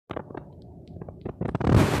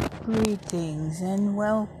Greetings and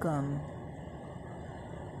welcome.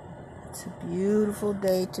 It's a beautiful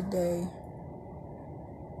day today,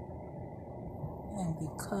 and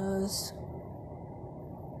because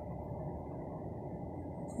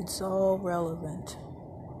it's all relevant,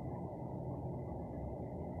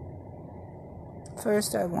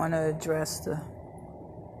 first I want to address the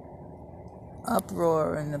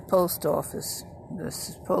uproar in the post office, the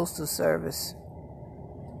postal service.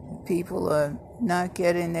 People are not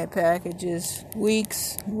getting their packages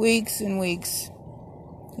weeks and weeks.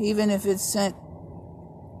 Even if it's sent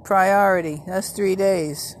priority, that's 3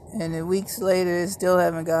 days. And then weeks later, they still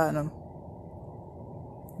haven't gotten them.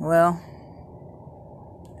 Well,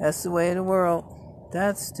 that's the way of the world.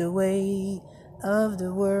 That's the way of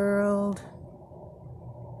the world.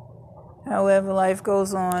 However, life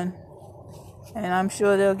goes on. And I'm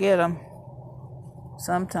sure they'll get them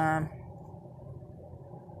sometime.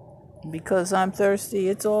 Because I'm thirsty,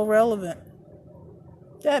 it's all relevant.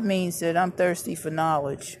 That means that I'm thirsty for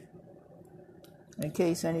knowledge. In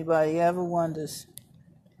case anybody ever wonders,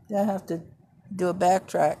 I have to do a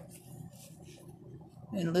backtrack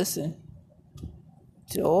and listen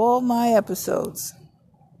to all my episodes.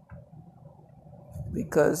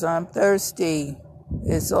 Because I'm thirsty,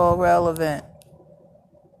 it's all relevant.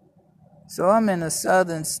 So I'm in a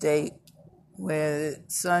southern state where the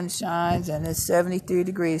sun shines and it's 73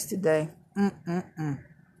 degrees today.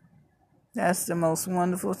 That's the most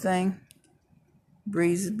wonderful thing.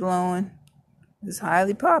 Breeze is blowing. It's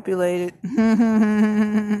highly populated.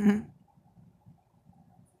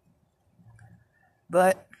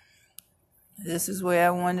 But this is where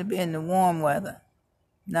I want to be, in the warm weather,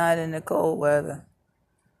 not in the cold weather.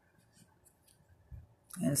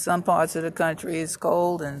 In some parts of the country it's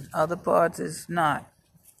cold and other parts it's not.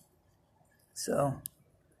 So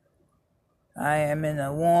I am in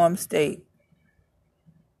a warm state.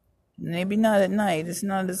 Maybe not at night. It's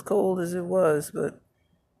not as cold as it was, but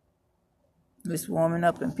it's warming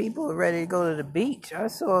up and people are ready to go to the beach. I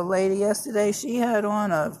saw a lady yesterday. She had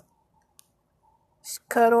on a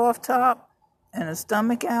cut off top and a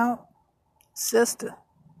stomach out. Sister.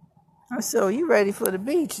 I said, you ready for the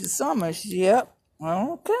beach? It's summer. She, yep.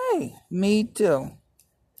 Okay. Me too.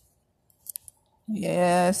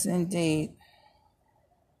 Yes, indeed.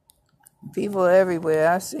 People everywhere.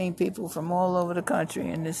 I've seen people from all over the country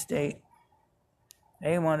in this state.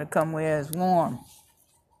 They want to come where it's warm,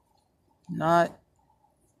 not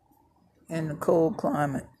in the cold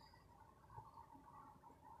climate.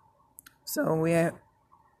 So we're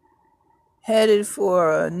headed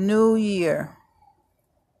for a new year.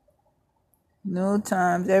 New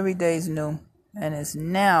times, every day's new. And it's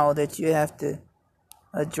now that you have to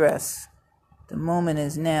address. The moment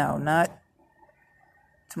is now, not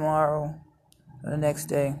tomorrow or the next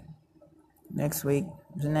day, next week.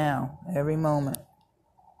 It's now, every moment.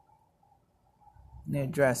 You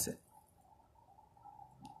address it.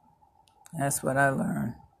 That's what I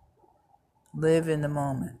learned. Live in the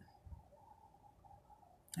moment.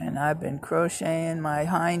 And I've been crocheting my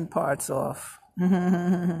hind parts off.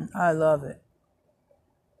 I love it.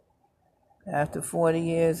 After 40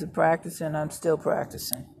 years of practicing, I'm still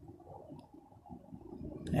practicing.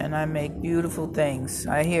 And I make beautiful things.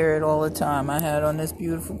 I hear it all the time. I had on this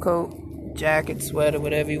beautiful coat, jacket, sweater,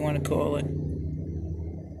 whatever you want to call it.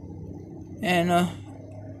 And I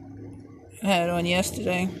had it on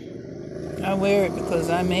yesterday. I wear it because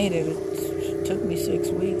I made it. It took me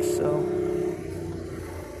 6 weeks, so.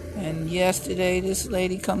 And yesterday, this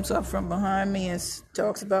lady comes up from behind me and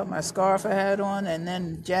talks about my scarf I had on, and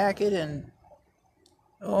then jacket, and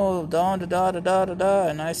da-da-da-da-da-da.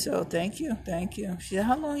 And I said, thank you. She said,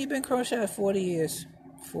 how long you been crocheting? 40 years.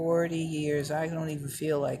 40 years. I don't even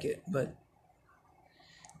feel like it. But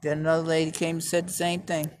then another lady came and said the same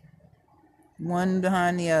thing. One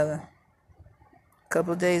behind the other. A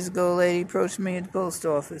couple of days ago, a lady approached me at the post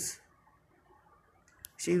office.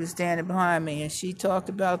 She was standing behind me, and she talked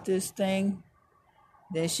about this thing.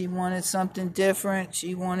 Then she wanted something different.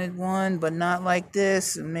 She wanted one, but not like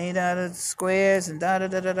this, made out of squares and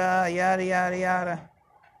da-da-da-da-da, yada, yada, yada.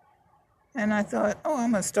 And I thought,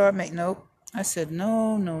 I'm going to start making, nope. I said,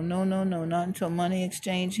 no, not until money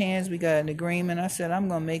exchange hands. We got an agreement. I said, I'm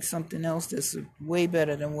going to make something else that's way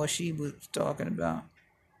better than what she was talking about.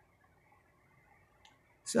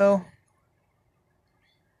 So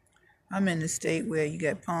I'm in a state where you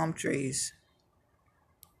got palm trees.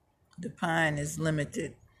 The pine is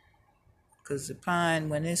limited. Because the pine,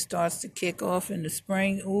 when it starts to kick off in the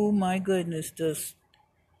spring, oh my goodness, the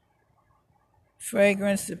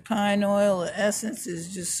fragrance, the pine oil, the essence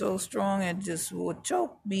is just so strong it just will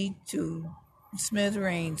choke me to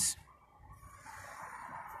smithereens.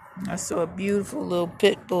 I saw a beautiful little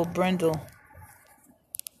pit bull brindle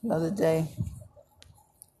the other day.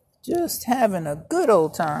 Just having a good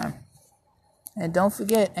old time. And don't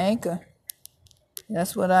forget Anchor.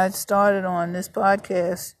 That's what I started on this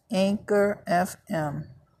podcast, Anchor FM.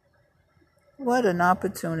 What an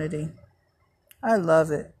opportunity. I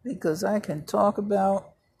love it because I can talk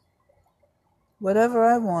about whatever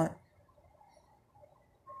I want.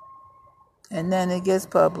 And then it gets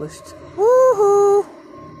published. Woohoo!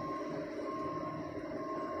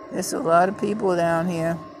 There's a lot of people down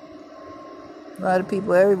here. A lot of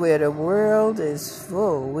people everywhere. The world is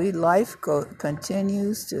full. Life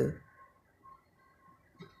continues to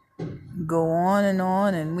go on,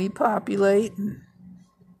 and we populate and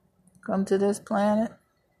come to this planet.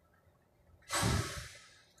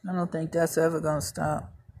 I don't think that's ever going to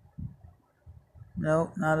stop.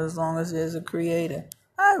 Nope, not as long as there's a creator.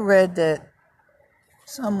 I read that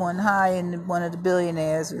someone high in one of the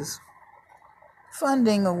billionaires is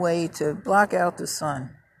funding a way to block out the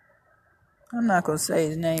sun. I'm not going to say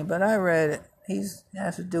his name, but I read it. He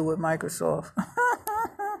has to do with Microsoft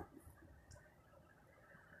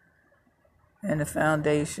and the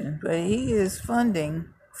foundation. But he is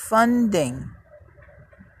providing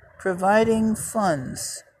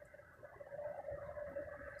funds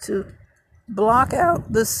to block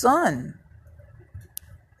out the sun.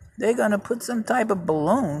 They're going to put some type of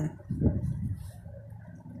balloon,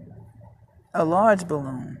 a large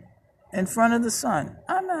balloon, in front of the sun.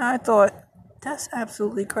 I thought, that's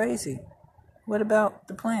absolutely crazy. What about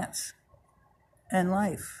the plants and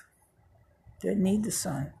life that need the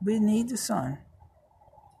sun? We need the sun.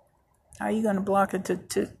 How are you going to block it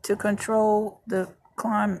to control the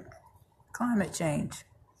climate change?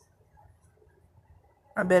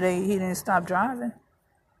 I bet he didn't stop driving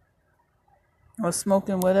or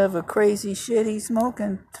smoking whatever crazy shit he's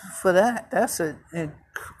smoking for that. That's a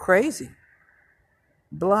crazy.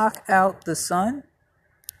 Block out the sun.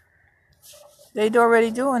 They'd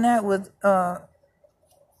already doing that with the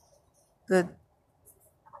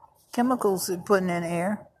chemicals they're putting in the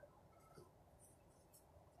air.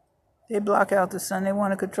 They block out the sun. They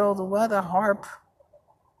want to control the weather. HAARP.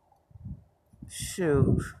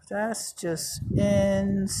 Shoot, that's just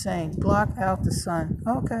insane. Block out the sun.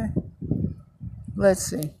 Okay. Let's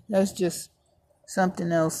see. That's just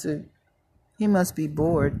something else. He must be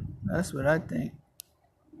bored. That's what I think.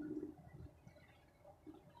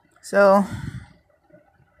 So,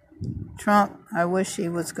 Trump, I wish he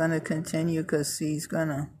was going to continue because he's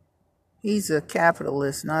a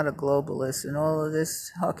capitalist, not a globalist. And all of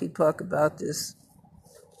this hucky puck about this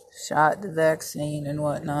shot, the vaccine and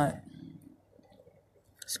whatnot.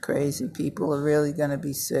 It's crazy. People are really going to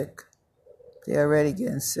be sick. They're already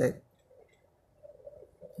getting sick.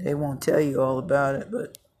 They won't tell you all about it,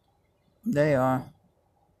 but they are.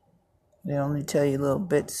 They only tell you little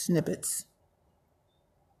snippets.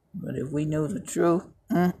 But if we knew the truth,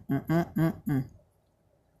 around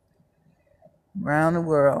the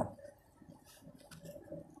world.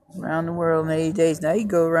 Around the world in 80 days. Now you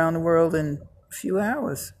go around the world in a few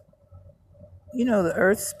hours. You know, the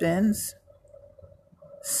earth spins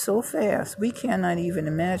so fast. We cannot even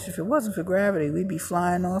imagine. If it wasn't for gravity, we'd be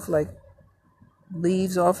flying off like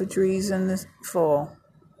leaves off of trees in the fall.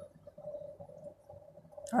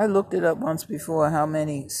 I looked it up once before how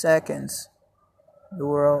many seconds the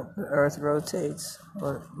earth rotates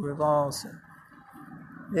or revolves.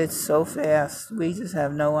 It's so fast. We just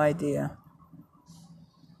have no idea.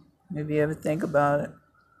 If you ever think about it.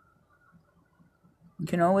 You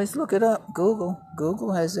can always look it up.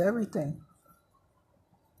 Google has everything.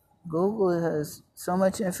 Google has so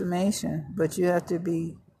much information, but you have to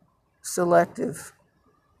be selective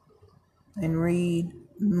and read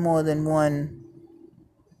more than one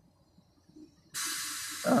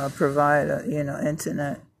provider,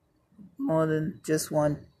 internet, more than just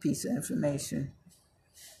one piece of information,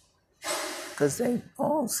 because they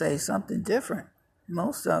all say something different,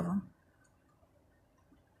 most of them.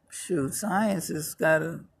 Shoot, science has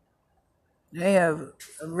they have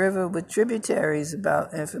a river with tributaries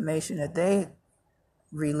about information that they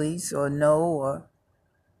release or know or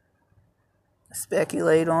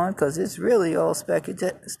speculate on, because it's really all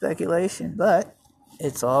speculation, but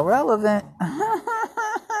it's all relevant.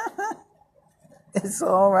 It's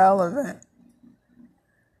all relevant.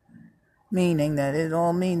 Meaning that it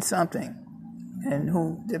all means something. And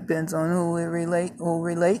who depends on who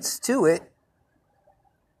relates to it.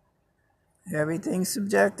 Everything's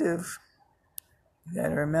subjective. You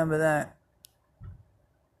gotta remember that.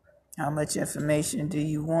 How much information do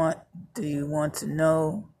you want? Do you want to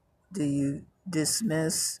know? Do you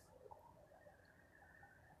dismiss?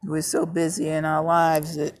 We're so busy in our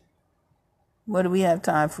lives that what do we have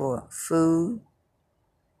time for? Food,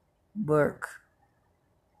 work,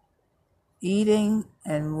 eating,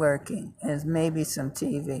 and working, and maybe some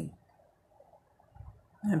TV.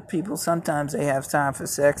 And people, sometimes they have time for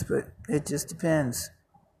sex, but it just depends.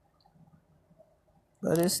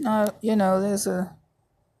 But it's not,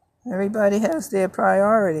 everybody has their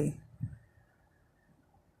priority.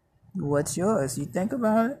 What's yours? You think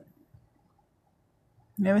about it?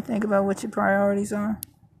 You ever think about what your priorities are?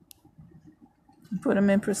 You put them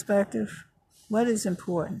in perspective. What is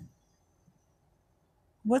important?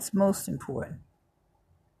 What's most important?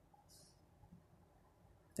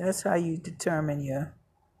 That's how you determine your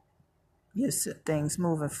things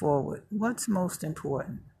moving forward. What's most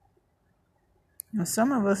important? And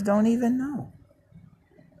some of us don't even know.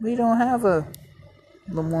 We don't have the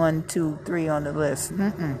 1, 2, 3 on the list.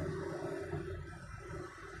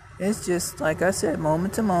 It's just, like I said,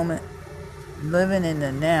 moment to moment, living in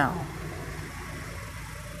the now,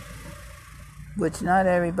 which not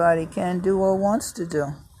everybody can do or wants to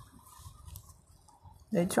do.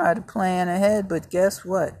 They try to plan ahead, but guess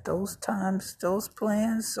what? Those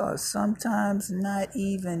plans are sometimes not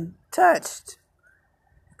even touched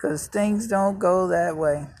because things don't go that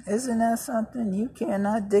way. Isn't that something? You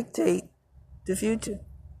cannot dictate the future.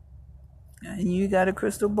 And you got a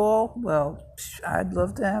crystal ball? Well, I'd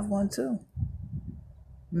love to have one too.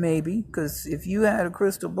 Maybe, because if you had a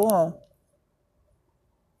crystal ball,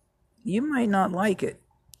 you might not like it.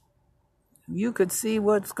 You could see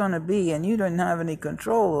what's going to be and you don't have any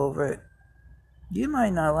control over it. You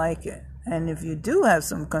might not like it. And if you do have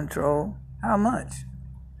some control, how much?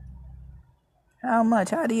 How much?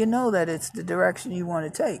 How do you know that it's the direction you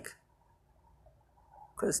want to take?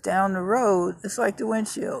 Because down the road, it's like the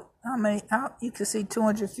windshield. How you can see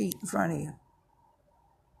 200 feet in front of you.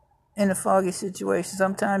 In a foggy situation,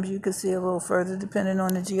 sometimes you can see a little further depending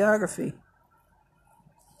on the geography.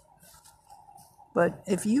 But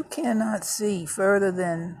if you cannot see further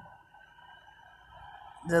than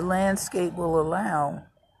the landscape will allow,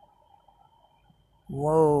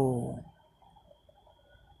 whoa,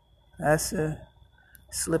 that's a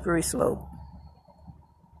slippery slope.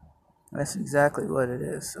 That's exactly what it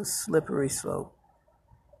is, a slippery slope.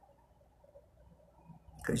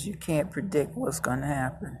 Because you can't predict what's going to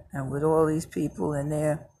happen. And with all these people and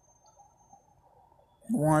their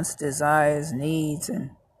wants, desires, needs,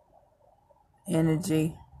 and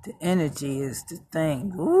energy, the energy is the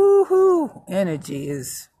thing. Woohoo!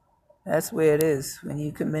 That's where it is. When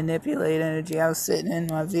you can manipulate energy. I was sitting in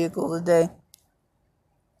my vehicle today,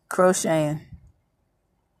 crocheting.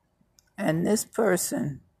 And this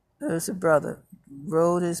person, there's a brother,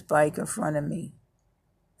 rode his bike in front of me.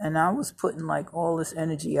 And I was putting like all this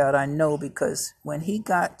energy out, I know, because when he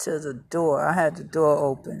got to the door, I had the door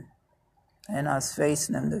open. And I was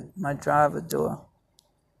facing him, my driver door.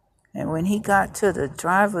 And when he got to the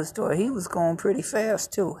driver's door, he was going pretty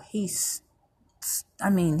fast too. He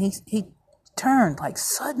turned like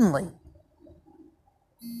suddenly.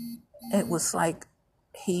 It was like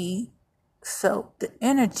he felt the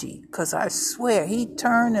energy, because I swear he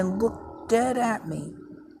turned and looked dead at me.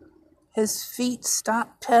 His feet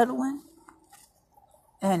stopped pedaling.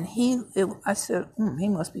 And I said, he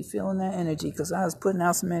must be feeling that energy, because I was putting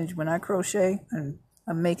out some energy when I crochet and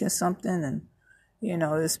I'm making something and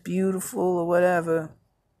it's beautiful or whatever.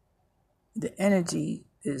 The energy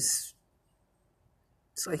it's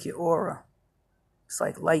like your aura. It's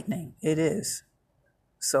like lightning. It is.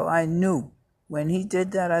 So I knew when he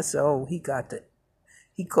did that, I said, he caught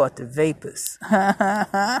the vapors.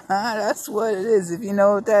 That's what it is. If you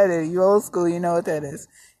know what that is, you old school, you know what that is.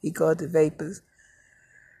 He caught the vapors.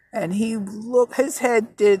 And his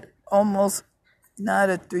head did almost not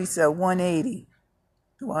a 180.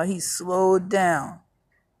 While he slowed down.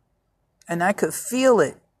 And I could feel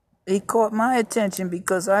it. It caught my attention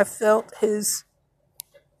because I felt his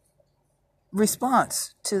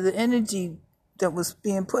response to the energy that was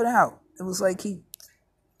being put out. It was like he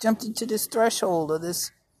jumped into this threshold of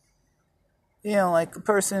this, like a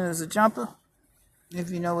person is a jumper,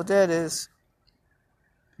 if you know what that is.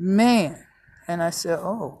 Man. And I said,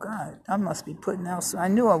 oh, God, I must be putting out some. I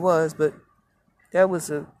knew I was, but that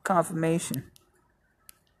was a confirmation.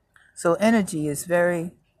 So energy is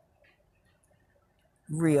very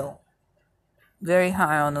real, very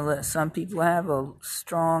high on the list. Some people have a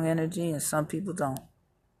strong energy and some people don't.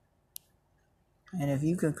 And if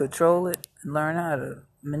you can control it and learn how to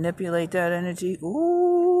manipulate that energy,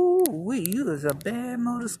 you is a bad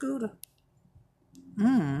motor scooter.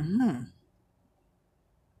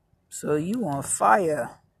 So you on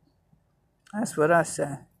fire. That's what I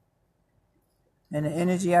say. And the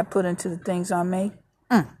energy I put into the things I make,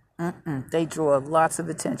 they draw lots of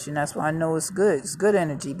attention. That's why I know it's good. It's good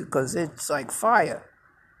energy because it's like fire.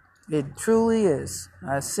 It truly is.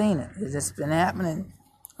 I've seen it. It's been happening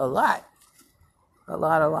a lot. A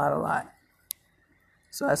lot.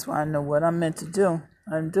 So that's why I know what I'm meant to do.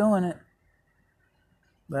 I'm doing it.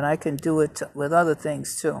 But I can do it with other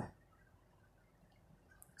things too.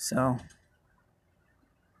 So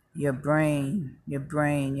your brain,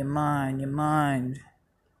 your mind,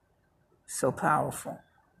 so powerful.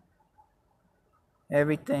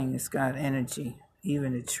 Everything has got energy,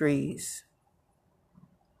 even the trees.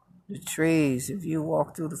 The trees, if you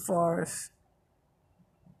walk through the forest,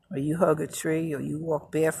 or you hug a tree, or you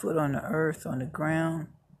walk barefoot on the earth, on the ground,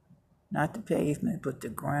 not the pavement, but the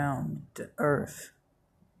ground, the earth,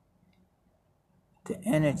 the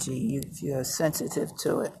energy, you're sensitive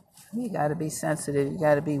to it. You got to be sensitive. You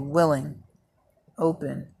got to be willing,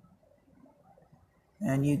 open,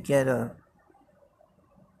 and you get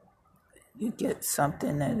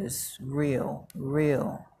something that is real,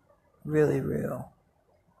 really real.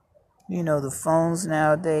 You know, the phones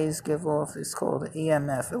nowadays give off, it's called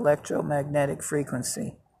EMF, electromagnetic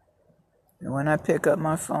frequency. And when I pick up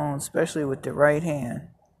my phone, especially with the right hand,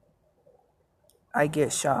 I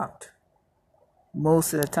get shocked.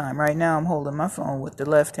 Most of the time. Right now I'm holding my phone with the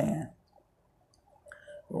left hand.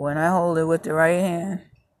 But when I hold it with the right hand,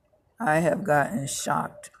 I have gotten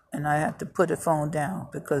shocked. And I have to put the phone down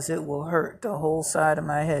because it will hurt the whole side of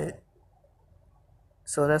my head.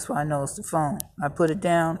 So that's why I know it's the phone. I put it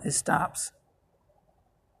down, it stops.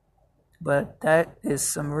 But that is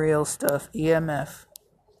some real stuff. EMF,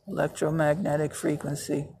 electromagnetic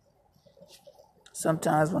frequency.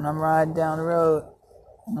 Sometimes when I'm riding down the road,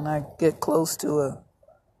 when I get close to a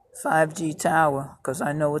 5G tower, because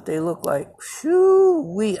I know what they look like,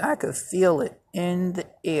 I could feel it in the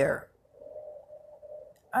air.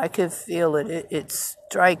 I could feel it. It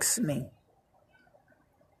strikes me.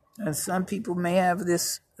 And some people may have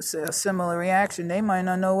a similar reaction. They might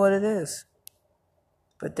not know what it is.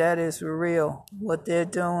 But that is real. What they're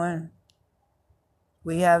doing.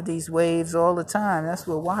 We have these waves all the time. That's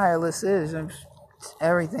what wireless is.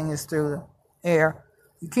 Everything is through the air.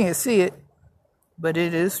 You can't see it, but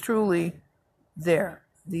it is truly there.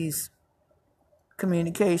 These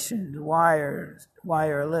communication,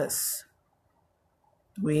 wireless.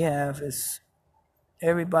 We have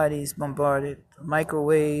everybody's bombarded.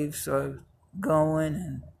 Microwaves are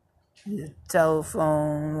going, and the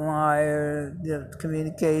telephone wire, the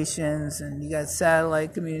communications, and you got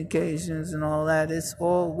satellite communications and all that. It's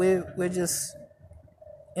all we're just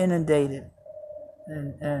inundated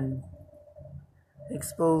and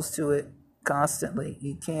exposed to it constantly.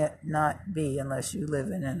 You can't not be unless you live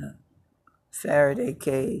in a Faraday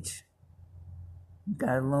cage. You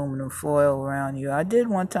got aluminum foil around you. I did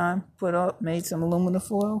one time made some aluminum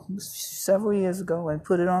foil several years ago and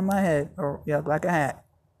put it on my head, like a hat.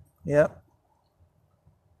 Yep.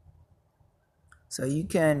 So you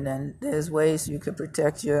can, and there's ways you can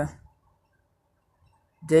protect your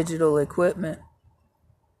digital equipment,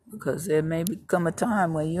 because there may come a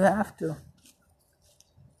time where you have to.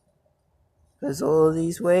 Because all of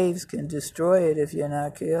these waves can destroy it if you're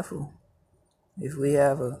not careful. If we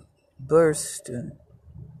have a burst, and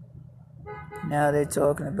now they're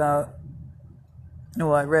talking about,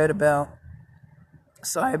 I read about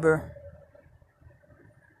cyber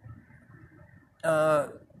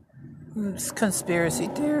conspiracy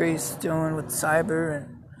theories doing with cyber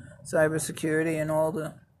and cybersecurity and all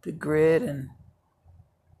the grid, and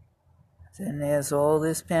then there's all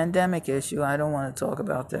this pandemic issue. I don't want to talk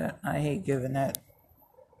about that. I hate giving that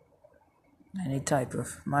any type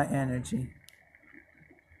of my energy.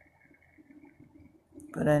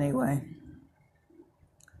 But anyway,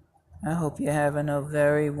 I hope you're having a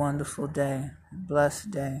very wonderful day,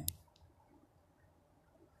 blessed day.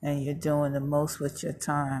 And you're doing the most with your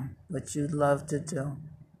time, what you love to do.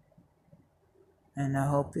 And I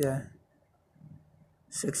hope you're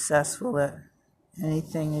successful at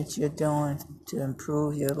anything that you're doing to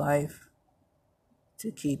improve your life,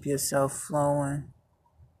 to keep yourself flowing,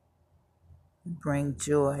 bring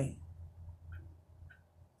joy.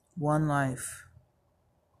 One life.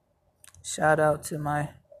 Shout out to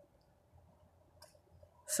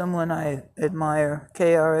someone I admire,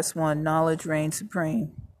 KRS-One, Knowledge Reigns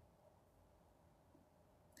Supreme,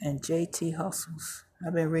 and JT Hustles.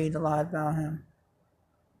 I've been reading a lot about him,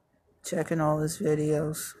 checking all his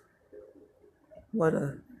videos. What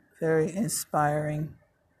a very inspiring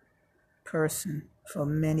person for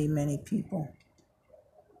many, many people.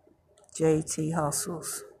 JT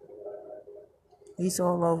Hustles. He's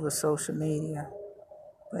all over social media,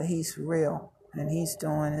 but he's real. And he's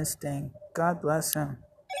doing his thing. God bless him.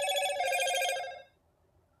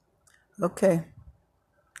 Okay,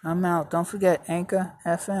 I'm out. Don't forget Anchor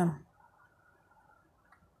FM.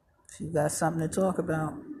 If you got something to talk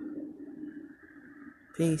about.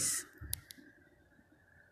 Peace.